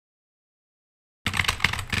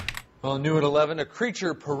Well, new at 11, a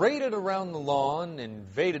creature paraded around the lawn,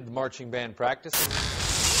 invaded marching band practice.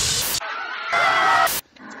 It's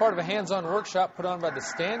part of a hands-on workshop put on by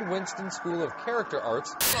the Winston School of Character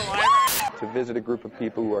Arts. To visit a group of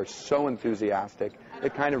people who are so enthusiastic,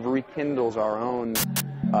 it kind of rekindles our own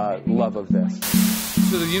love of this.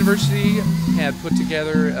 So the university had put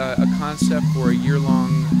together a concept for a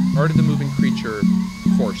year-long Art of the Moving Creature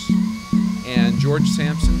course. And George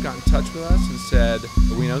Sampson got in touch with us and said,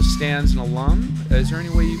 we know Stan's an alum. Is there any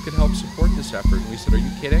way you could help support this effort? And we said, are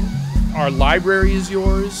you kidding? Our library is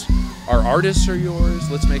yours. Our artists are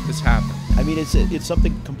yours. Let's make this happen. I mean, it's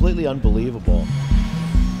something completely unbelievable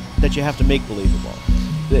that you have to make believable.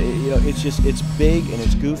 It's big and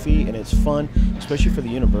it's goofy and it's fun, especially for the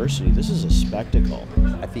university. This is a spectacle.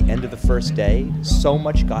 At the end of the first day, so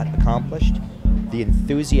much got accomplished. The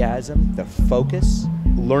enthusiasm, the focus,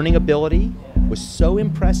 learning ability was so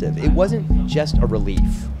impressive. It wasn't just a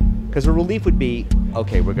relief, because a relief would be,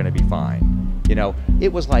 okay, we're going to be fine. You know,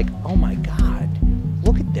 it was like, oh my God,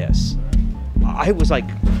 look at this. I was like,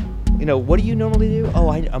 you know, what do you normally do? Oh,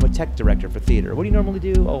 I'm a tech director for theater. What do you normally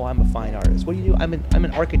do? Oh, I'm a fine artist. What do you do? I'm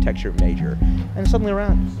an architecture major. And suddenly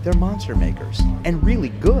around, they're monster makers, and really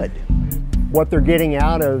good. What they're getting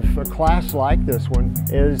out of a class like this one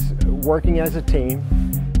is working as a team.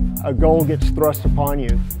 A goal gets thrust upon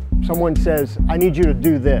you. Someone says, I need you to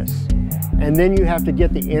do this. And then you have to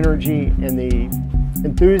get the energy and the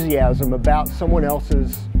enthusiasm about someone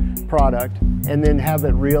else's product and then have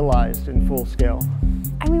it realized in full scale.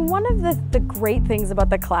 I mean, one of the great things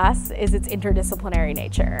about the class is its interdisciplinary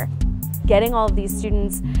nature. Getting all of these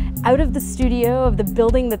students out of the studio of the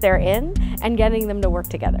building that they're in and getting them to work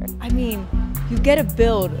together. I mean, you get to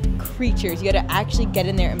build creatures. You got to actually get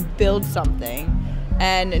in there and build something.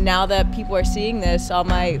 And now that people are seeing this, all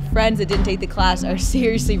my friends that didn't take the class are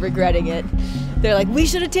seriously regretting it. They're like, we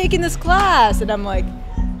should have taken this class. And I'm like,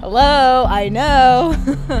 hello, I know.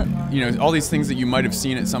 You know, all these things that you might have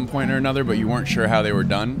seen at some point or another, but you weren't sure how they were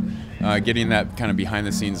done. Getting that kind of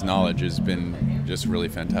behind-the-scenes knowledge has been just really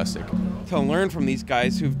fantastic. To learn from these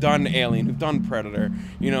guys who've done Alien, who've done Predator,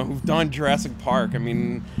 you know, who've done Jurassic Park. I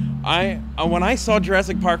mean, when I saw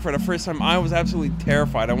Jurassic Park for the first time, I was absolutely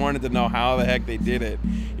terrified. I wanted to know how the heck they did it,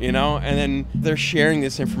 you know? And then they're sharing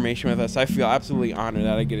this information with us. I feel absolutely honored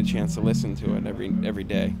that I get a chance to listen to it every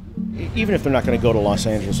day. Even if they're not going to go to Los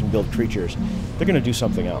Angeles and build creatures, they're going to do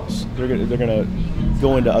something else. They're going to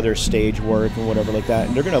go into other stage work and whatever like that,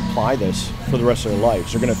 and they're going to apply this for the rest of their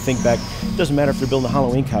lives. They're going to think back. It doesn't matter if they're building a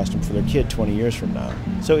Halloween costume for their kid 20 years from now.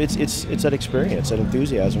 So it's that experience, that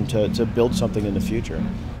enthusiasm to build something in the future.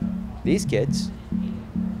 These kids,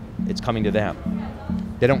 it's coming to them.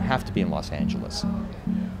 They don't have to be in Los Angeles.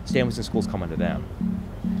 Winston School's coming to them.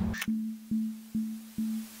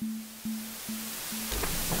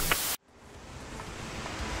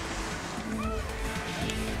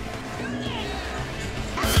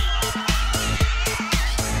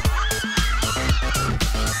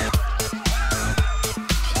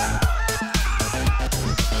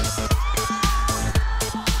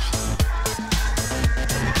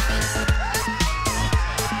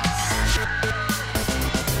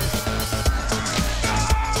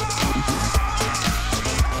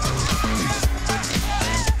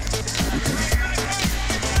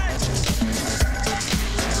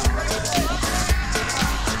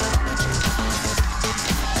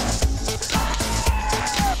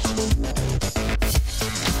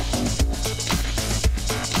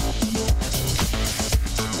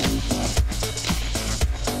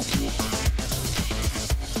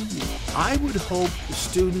 I would hope the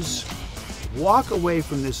students walk away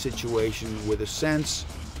from this situation with a sense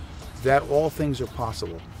that all things are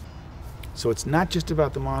possible. So it's not just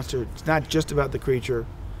about the monster, it's not just about the creature,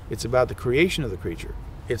 it's about the creation of the creature.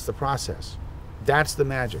 It's the process. That's the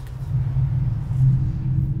magic.